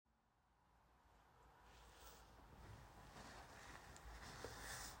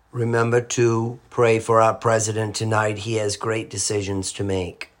Remember to pray for our president tonight. He has great decisions to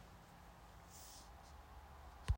make.